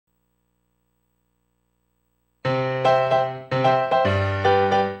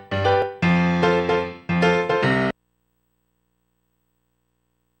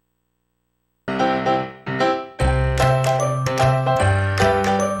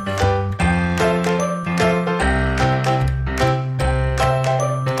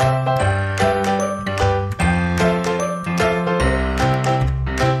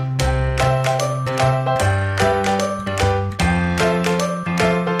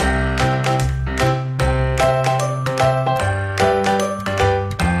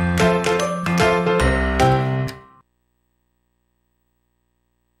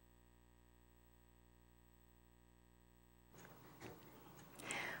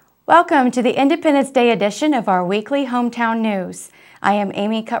Welcome to the Independence Day edition of our weekly Hometown News. I am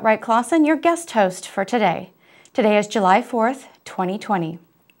Amy Cutright-Clausen, your guest host for today. Today is July 4th, 2020.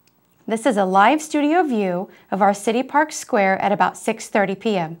 This is a live studio view of our City Park Square at about 6:30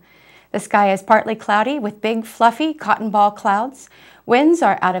 p.m. The sky is partly cloudy with big, fluffy cotton ball clouds. Winds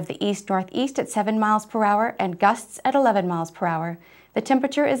are out of the east-northeast at 7 miles per hour and gusts at 11 miles per hour. The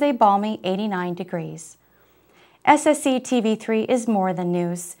temperature is a balmy 89 degrees. SSC TV3 is more than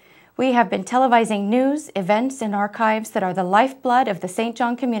news. We have been televising news, events, and archives that are the lifeblood of the St.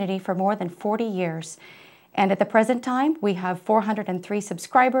 John community for more than 40 years. And at the present time, we have 403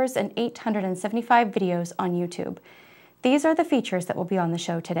 subscribers and 875 videos on YouTube. These are the features that will be on the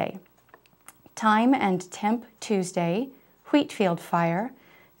show today. Time and Temp Tuesday, Wheatfield Fire,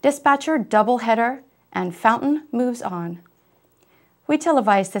 Dispatcher Doubleheader, and Fountain Moves On. We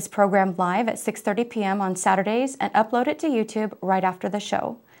televise this program live at 6:30 p.m. on Saturdays and upload it to YouTube right after the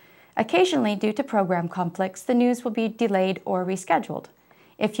show. Occasionally, due to program conflicts, the news will be delayed or rescheduled.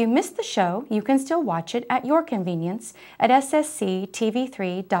 If you missed the show, you can still watch it at your convenience at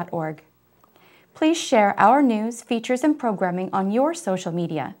ssctv3.org. Please share our news, features, and programming on your social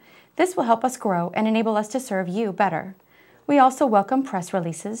media. This will help us grow and enable us to serve you better. We also welcome press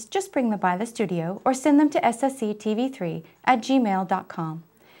releases. Just bring them by the studio or send them to ssctv3@gmail.com.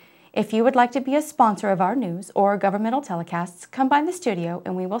 If you would like to be a sponsor of our news or governmental telecasts, come by the studio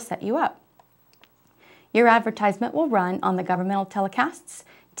and we will set you up. Your advertisement will run on the governmental telecasts,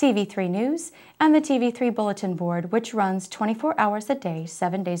 TV3 News, and the TV3 Bulletin Board, which runs 24 hours a day,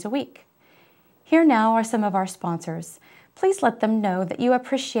 7 days a week. Here now are some of our sponsors. Please let them know that you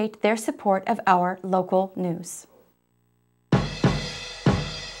appreciate their support of our local news.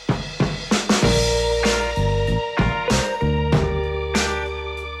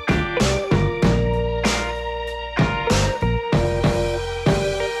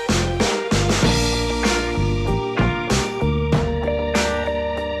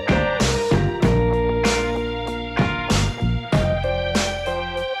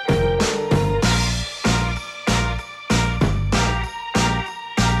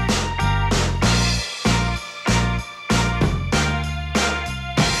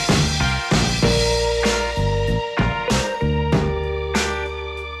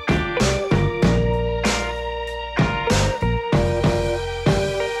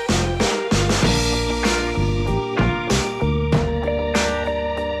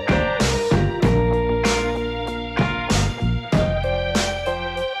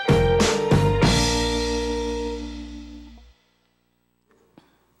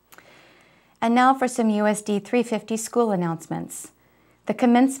 And now for some USD 350 school announcements. The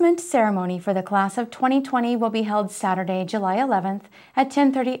commencement ceremony for the class of 2020 will be held Saturday, July 11th at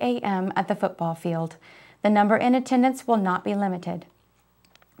 10:30 a.m. at the football field. The number in attendance will not be limited.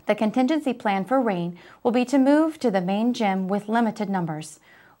 The contingency plan for rain will be to move to the main gym with limited numbers.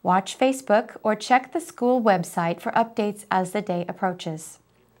 Watch Facebook or check the school website for updates as the day approaches.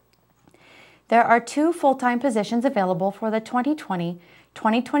 There are 2 full-time positions available for the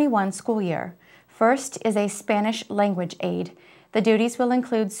 2020-2021 school year. First is a Spanish language aide. The duties will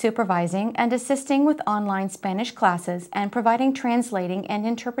include supervising and assisting with online Spanish classes and providing translating and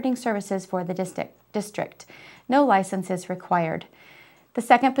interpreting services for the district. No license is required. The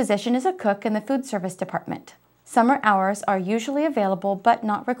second position is a cook in the food service department. Summer hours are usually available but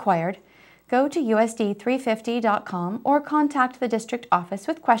not required. Go to usd350.com or contact the district office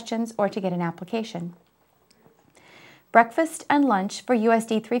with questions or to get an application. Breakfast and lunch for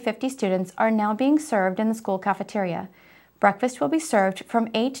USD 350 students are now being served in the school cafeteria. Breakfast will be served from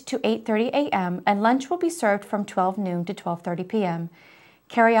 8 to 8:30 a.m. and lunch will be served from 12 noon to 12:30 p.m.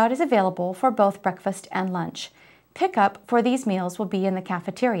 Carryout is available for both breakfast and lunch. Pickup for these meals will be in the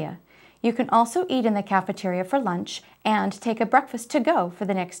cafeteria. You can also eat in the cafeteria for lunch and take a breakfast to go for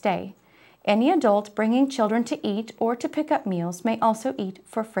the next day. Any adult bringing children to eat or to pick up meals may also eat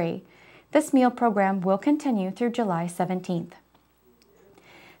for free. This meal program will continue through July 17th.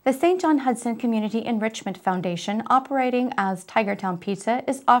 The St. John Hudson Community Enrichment Foundation, operating as Tigertown Pizza,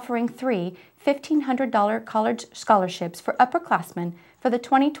 is offering 3 $1,500 college scholarships for upperclassmen for the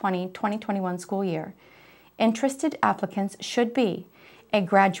 2020-2021 school year. Interested applicants should be a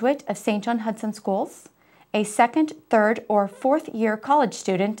graduate of St. John Hudson Schools, a second, third, or fourth year college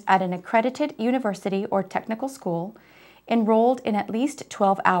student at an accredited university or technical school, enrolled in at least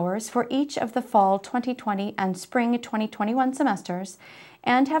 12 hours for each of the fall 2020 and spring 2021 semesters,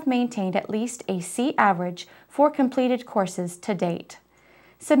 and have maintained at least a C average for completed courses to date.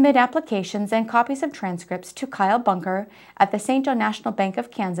 Submit applications and copies of transcripts to Kyle Bunker at the St. John National Bank of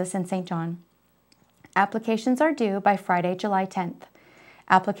Kansas in St. John. Applications are due by Friday, July 10th.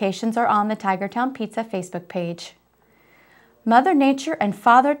 Applications are on the Tigertown Pizza Facebook page. Mother Nature and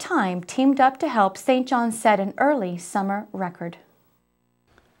Father Time teamed up to help St. John set an early summer record.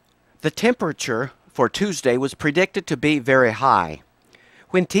 The temperature for Tuesday was predicted to be very high.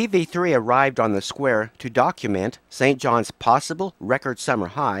 When TV3 arrived on the square to document St. John's possible record summer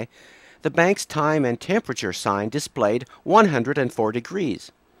high, the bank's time and temperature sign displayed 104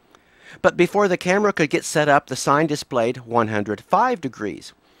 degrees. But before the camera could get set up, the sign displayed 105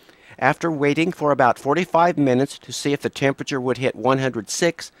 degrees. After waiting for about 45 minutes to see if the temperature would hit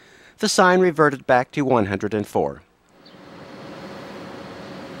 106, the sign reverted back to 104.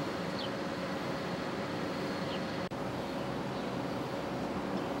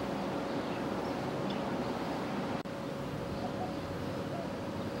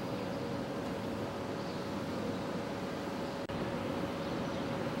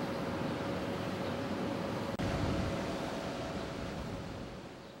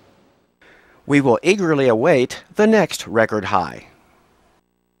 We will eagerly await the next record high.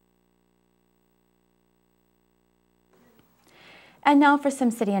 And now for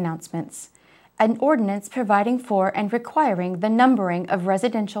some city announcements. An ordinance providing for and requiring the numbering of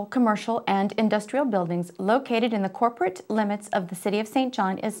residential, commercial, and industrial buildings located in the corporate limits of the City of St.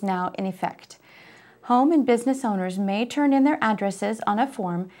 John is now in effect. Home and business owners may turn in their addresses on a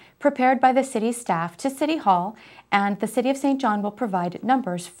form prepared by the city staff to City Hall, and the City of St. John will provide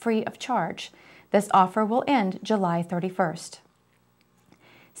numbers free of charge. This offer will end July 31st.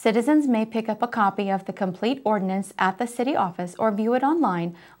 Citizens may pick up a copy of the complete ordinance at the city office or view it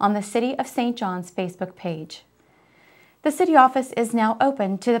online on the City of St. John's Facebook page. The city office is now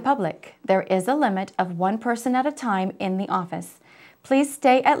open to the public. There is a limit of 1 person at a time in the office. Please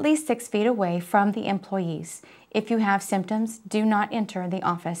stay at least 6 feet away from the employees. If you have symptoms, do not enter the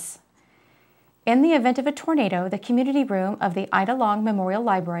office. In the event of a tornado, the community room of the Ida Long Memorial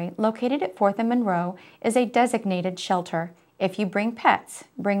Library, located at 4th and Monroe, is a designated shelter. If you bring pets,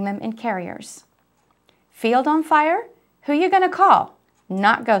 bring them in carriers. Field on fire? Who you gonna call?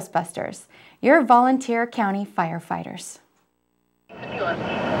 Not Ghostbusters. You're volunteer county firefighters.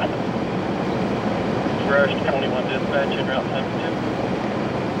 Rush 21 dispatch en route 72.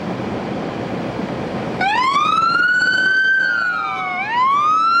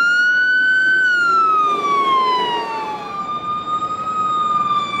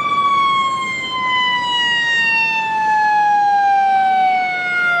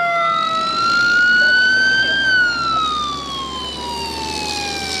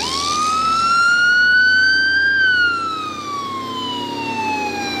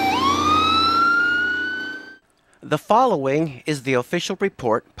 The following is the official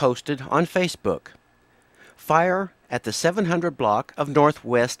report posted on Facebook. Fire at the 700 block of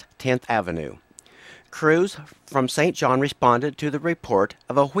Northwest 10th Avenue. Crews from St. John responded to the report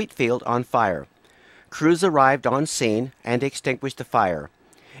of a wheat field on fire. Crews arrived on scene and extinguished the fire.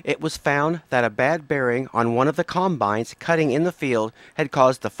 It was found that a bad bearing on one of the combines cutting in the field had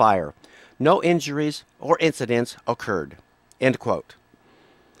caused the fire. No injuries or incidents occurred. End quote.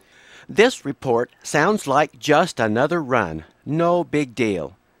 This report sounds like just another run, no big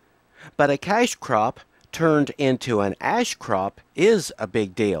deal. But a cash crop turned into an ash crop is a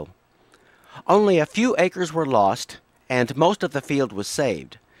big deal. Only a few acres were lost, and most of the field was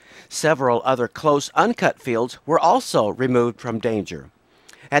saved. Several other close uncut fields were also removed from danger.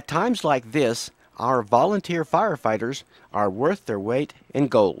 At times like this, our volunteer firefighters are worth their weight in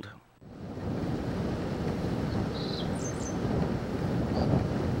gold.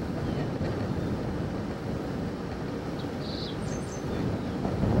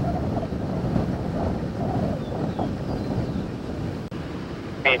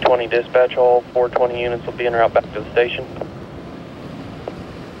 P20 dispatch, all 420 units will be en route back to the station.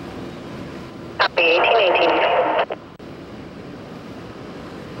 Copy, 1818.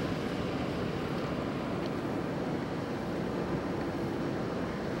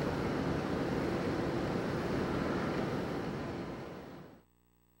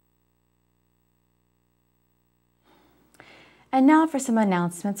 And now for some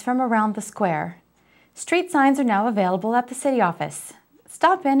announcements from around the square. Street signs are now available at the city office.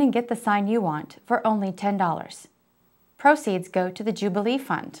 Stop in and get the sign you want for only $10. Proceeds go to the Jubilee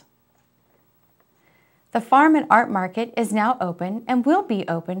Fund. The Farm and Art Market is now open and will be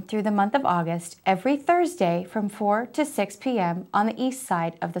open through the month of August every Thursday from 4 to 6 p.m. on the east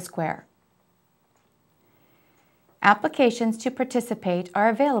side of the square. Applications to participate are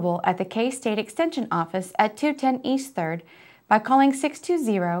available at the K-State Extension Office at 210 East 3rd by calling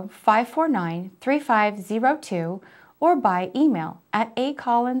 620-549-3502 or by email at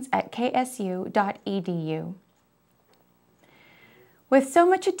acollins@ksu.edu. With so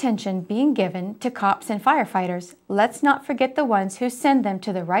much attention being given to cops and firefighters, let's not forget the ones who send them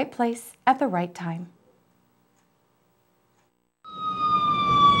to the right place at the right time.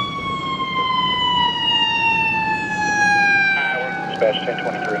 Dispatch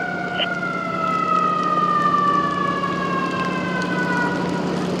 1023.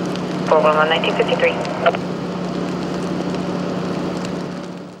 On 1953.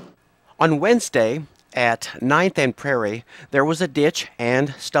 On Wednesday, at 9th and Prairie, there was a ditch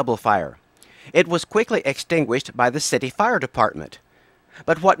and stubble fire. It was quickly extinguished by the city fire department.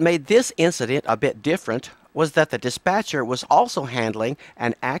 But what made this incident a bit different was that the dispatcher was also handling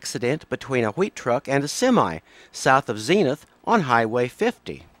an accident between a wheat truck and a semi south of Zenith on Highway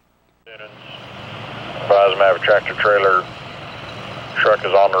 50. Advise them have a tractor trailer. Truck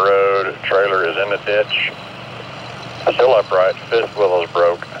is on the road. Trailer is in the ditch. Still upright. Fifth wheel is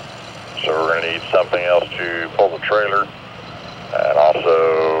broke. So we're going to need something else to pull the trailer, and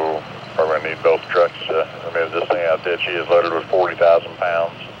also we're going to need both trucks to remove this thing out of the ditch. He is loaded with 40,000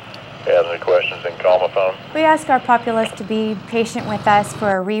 pounds. If you have any questions, then call my phone. We ask our populace to be patient with us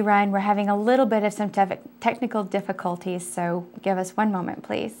for a rerun. We're having a little bit of some technical difficulties, so give us one moment,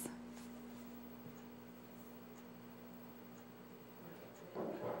 please.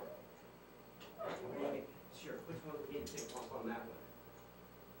 Sure, which one we need to take off on that one?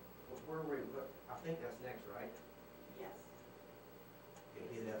 Where were we? I think that's next, right? Yes.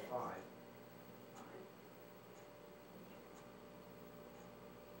 Okay, hit F5.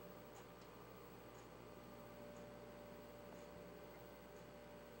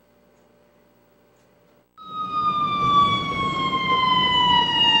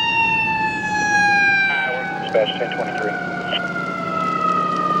 Dispatch 1023.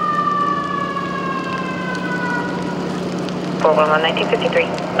 On 1953.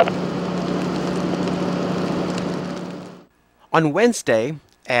 On Wednesday,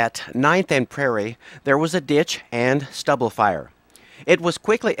 at 9th and Prairie, there was a ditch and stubble fire. It was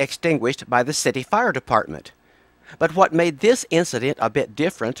quickly extinguished by the city fire department. But what made this incident a bit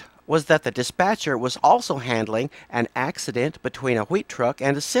different was that the dispatcher was also handling an accident between a wheat truck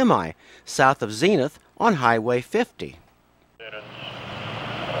and a semi south of Zenith on Highway 50.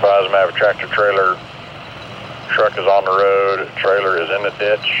 Advise them have a tractor trailer. Truck is on the road. Trailer is in the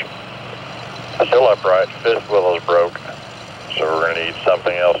ditch. Still upright. Fifth wheel is broke. So we're going to need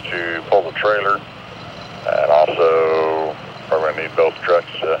something else to pull the trailer, and also we're going to need both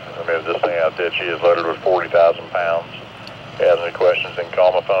trucks to remove this thing out of the ditch. He is loaded with 40,000 pounds. If you have any questions, then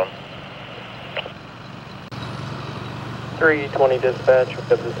call my phone. 320 dispatch, we'll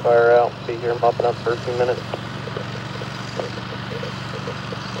cut this fire out. Be here mopping up for a few minutes.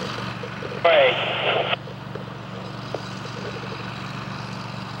 Hey.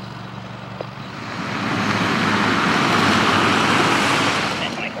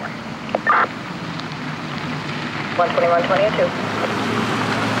 One 2122.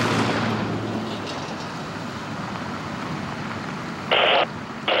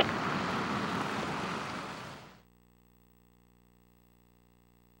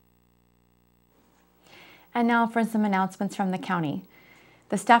 And now for some announcements from the county.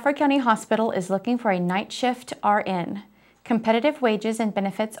 The Stafford County Hospital is looking for a night shift RN. Competitive wages and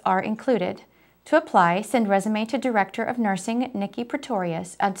benefits are included. To apply, send resume to Director of Nursing Nikki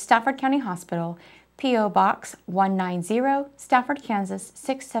Pretorius at Stafford County Hospital, P.O. Box 190, Stafford, Kansas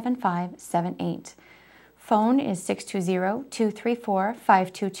 67578. Phone is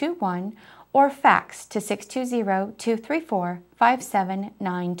 620-234-5221 or fax to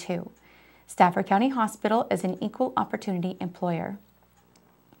 620-234-5792. Stafford County Hospital is an equal opportunity employer.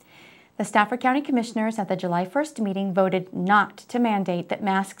 The Stafford County Commissioners at the July 1st meeting voted not to mandate that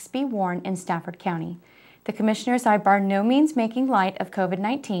masks be worn in Stafford County. The Commissioners are by no means making light of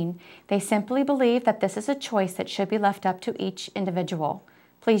COVID-19. They simply believe that this is a choice that should be left up to each individual.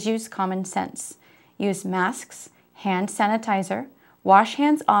 Please use common sense. Use masks, hand sanitizer, wash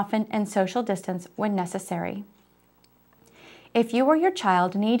hands often, and social distance when necessary. If you or your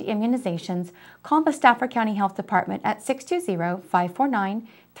child need immunizations, call the Stafford County Health Department at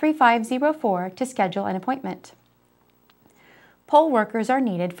 620-549-3504 to schedule an appointment. Poll workers are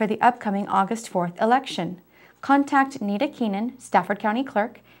needed for the upcoming August 4th election. Contact Nita Keenan, Stafford County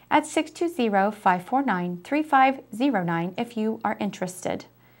Clerk, at 620-549-3509 if you are interested.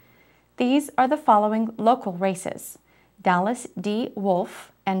 These are the following local races. Dallas D.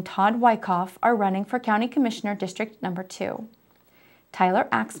 Wolf and Todd Wyckoff are running for County Commissioner District Number 2. Tyler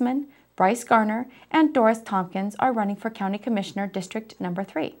Axman, Bryce Garner, and Doris Tompkins are running for County Commissioner District Number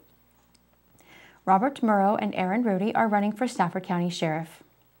 3. Robert Murrow and Aaron Rudy are running for Stafford County Sheriff.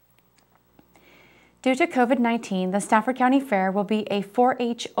 Due to COVID-19, the Stafford County Fair will be a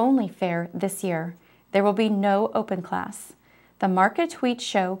 4-H only fair this year. There will be no open class. The Market Wheat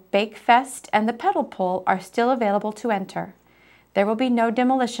Show, Bake Fest, and the Pedal Pull are still available to enter. There will be no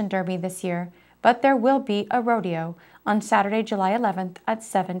demolition derby this year, but there will be a rodeo on Saturday, July 11th at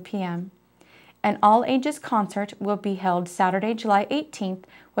 7 p.m. An all-ages concert will be held Saturday, July 18th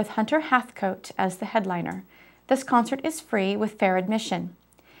with Hunter Hathcote as the headliner. This concert is free with fair admission.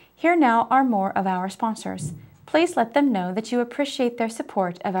 Here now are more of our sponsors. Please let them know that you appreciate their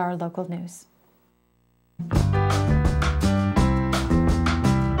support of our local news.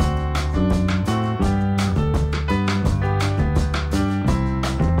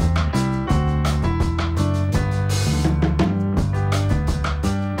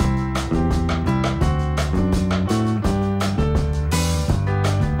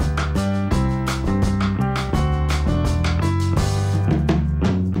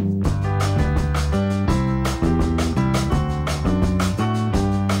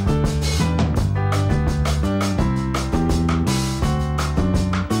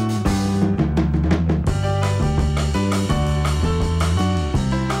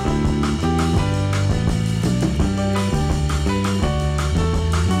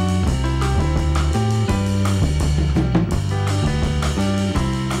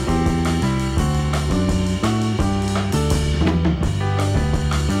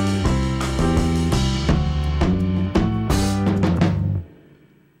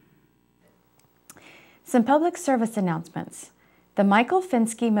 Some public service announcements. The Michael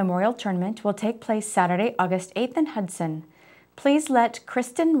Finsky Memorial Tournament will take place Saturday, August 8th in Hudson. Please let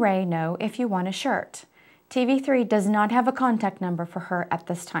Kristen Ray know if you want a shirt. TV3 does not have a contact number for her at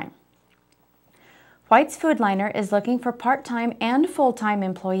this time. White's Food Liner is looking for part-time and full-time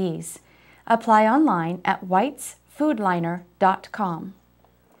employees. Apply online at whitesfoodliner.com.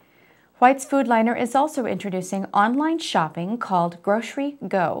 White's Food Liner is also introducing online shopping called Grocery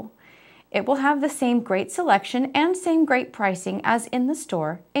Go. It will have the same great selection and same great pricing as in the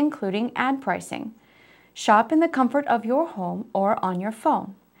store, including ad pricing. Shop in the comfort of your home or on your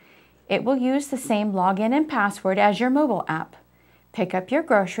phone. It will use the same login and password as your mobile app. Pick up your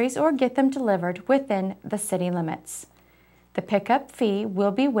groceries or get them delivered within the city limits. The pickup fee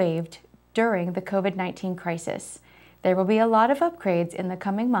will be waived during the COVID-19 crisis. There will be a lot of upgrades in the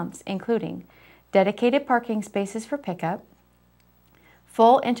coming months, including dedicated parking spaces for pickup,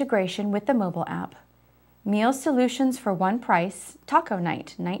 full integration with the mobile app, meal solutions for one price, taco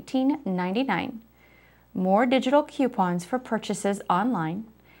night, $19.99, more digital coupons for purchases online,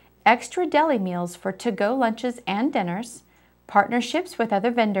 extra deli meals for to-go lunches and dinners, partnerships with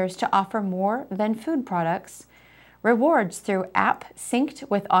other vendors to offer more than food products, rewards through app synced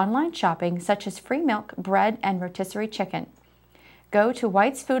with online shopping such as free milk, bread, and rotisserie chicken. Go to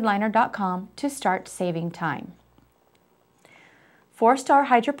whitesfoodliner.com to start saving time. 4-Star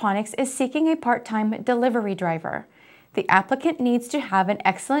Hydroponics is seeking a part-time delivery driver. The applicant needs to have an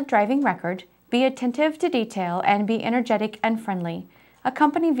excellent driving record, be attentive to detail, and be energetic and friendly. A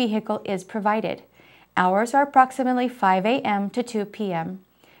company vehicle is provided. Hours are approximately 5 a.m. to 2 p.m.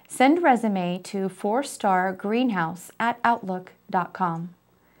 Send resume to 4stargreenhouse@outlook.com.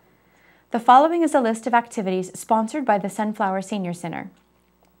 The following is a list of activities sponsored by the Sunflower Senior Center.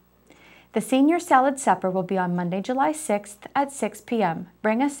 The Senior Salad Supper will be on Monday, July 6th at 6 p.m.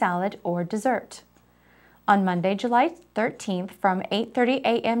 Bring a salad or dessert. On Monday, July 13th from 8:30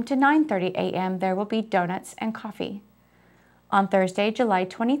 a.m. to 9:30 a.m. there will be donuts and coffee. On Thursday, July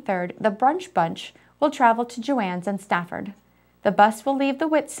 23rd, the Brunch Bunch will travel to Joann's and Stafford. The bus will leave the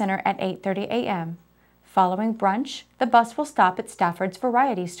Witt Center at 8:30 a.m. Following brunch, the bus will stop at Stafford's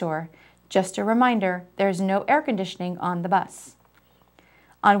Variety Store. Just a reminder, there's no air conditioning on the bus.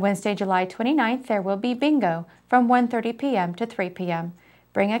 On Wednesday, July 29th, there will be bingo from 1:30 p.m. to 3 p.m.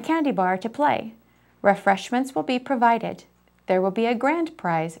 Bring a candy bar to play. Refreshments will be provided. There will be a grand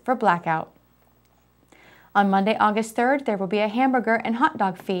prize for blackout. On Monday, August 3rd, there will be a hamburger and hot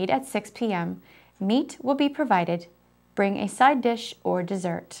dog feed at 6 p.m. Meat will be provided. Bring a side dish or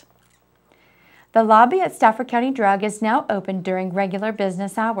dessert. The lobby at Stafford County Drug is now open during regular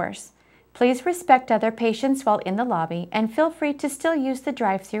business hours. Please respect other patients while in the lobby and feel free to still use the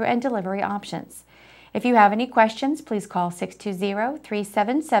drive-thru and delivery options. If you have any questions, please call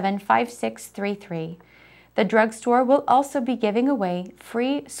 620-377-5633. The drugstore will also be giving away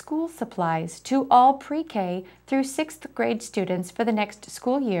free school supplies to all pre-K through 6th grade students for the next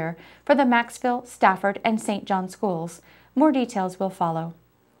school year for the Maxville, Stafford, and St. John schools. More details will follow.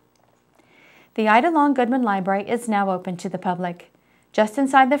 The Ida Long Goodman Library is now open to the public. Just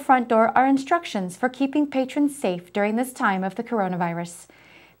inside the front door are instructions for keeping patrons safe during this time of the coronavirus.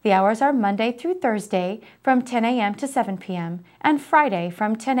 The hours are Monday through Thursday from 10 a.m. to 7 p.m. and Friday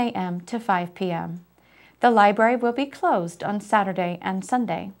from 10 a.m. to 5 p.m. The library will be closed on Saturday and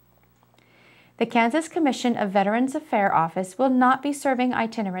Sunday. The Kansas Commission of Veterans Affairs Office will not be serving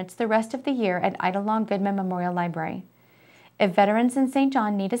itinerants the rest of the year at Ida Long Goodman Memorial Library. If veterans in St.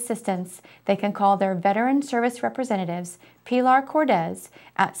 John need assistance, they can call their Veteran Service Representatives, Pilar Cordes,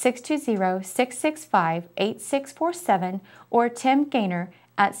 at 620-665-8647 or Tim Gaynor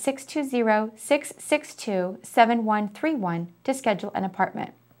at 620-662-7131 to schedule an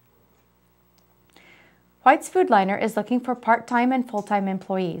appointment. White's Food Liner is looking for part-time and full-time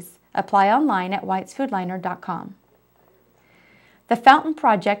employees. Apply online at whitesfoodliner.com. The Fountain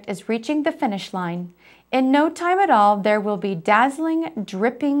Project is reaching the finish line. In no time at all, there will be dazzling,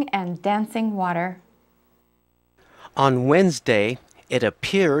 dripping, and dancing water. On Wednesday, it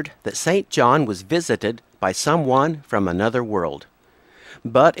appeared that St. John was visited by someone from another world.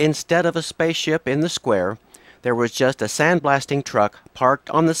 But instead of a spaceship in the square, there was just a sandblasting truck parked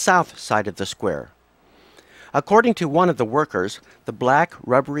on the south side of the square. According to one of the workers, the black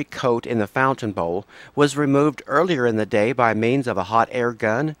rubbery coat in the fountain bowl was removed earlier in the day by means of a hot air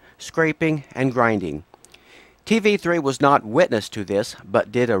gun, scraping, and grinding. TV3 was not witness to this,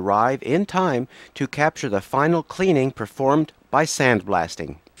 but did arrive in time to capture the final cleaning performed by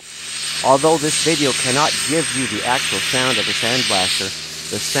sandblasting. Although this video cannot give you the actual sound of a sandblaster,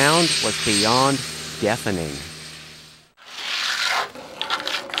 the sound was beyond deafening.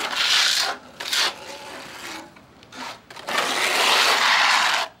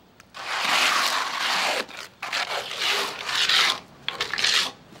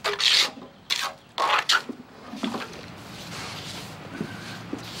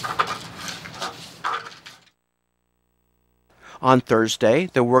 On Thursday,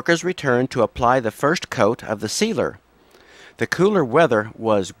 the workers returned to apply the first coat of the sealer. The cooler weather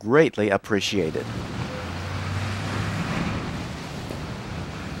was greatly appreciated.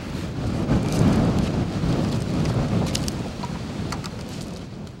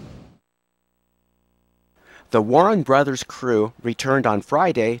 The Warren Brothers crew returned on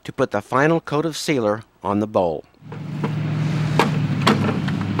Friday to put the final coat of sealer on the bowl.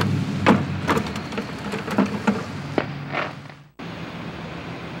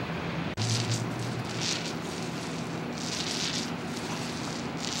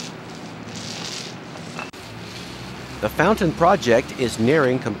 The fountain project is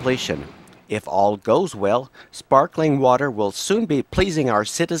nearing completion. If all goes well, sparkling water will soon be pleasing our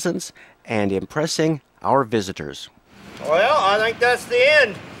citizens and impressing our visitors. Well, I think that's the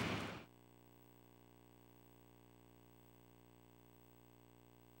end.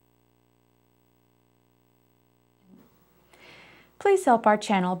 Please help our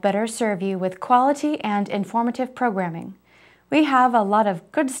channel better serve you with quality and informative programming. We have a lot of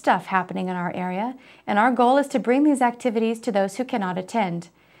good stuff happening in our area, and our goal is to bring these activities to those who cannot attend.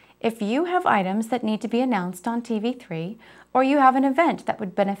 If you have items that need to be announced on TV3, or you have an event that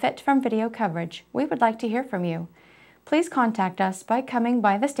would benefit from video coverage, we would like to hear from you. Please contact us by coming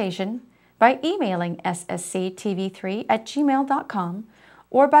by the station, by emailing ssctv3@gmail.com,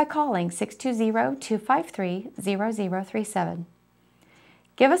 or by calling 620-253-0037.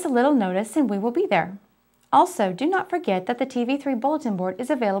 Give us a little notice and we will be there. Also, do not forget that the TV3 bulletin board is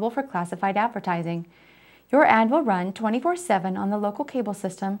available for classified advertising. Your ad will run 24/7 on the local cable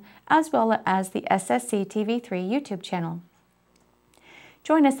system as well as the SSC TV3 YouTube channel.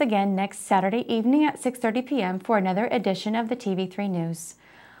 Join us again next Saturday evening at 6:30 p.m. for another edition of the TV3 News.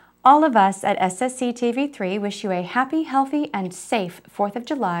 All of us at SSC TV3 wish you a happy, healthy, and safe 4th of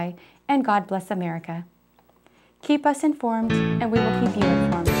July, and God bless America. Keep us informed, and we will keep you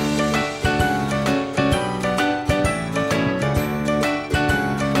informed.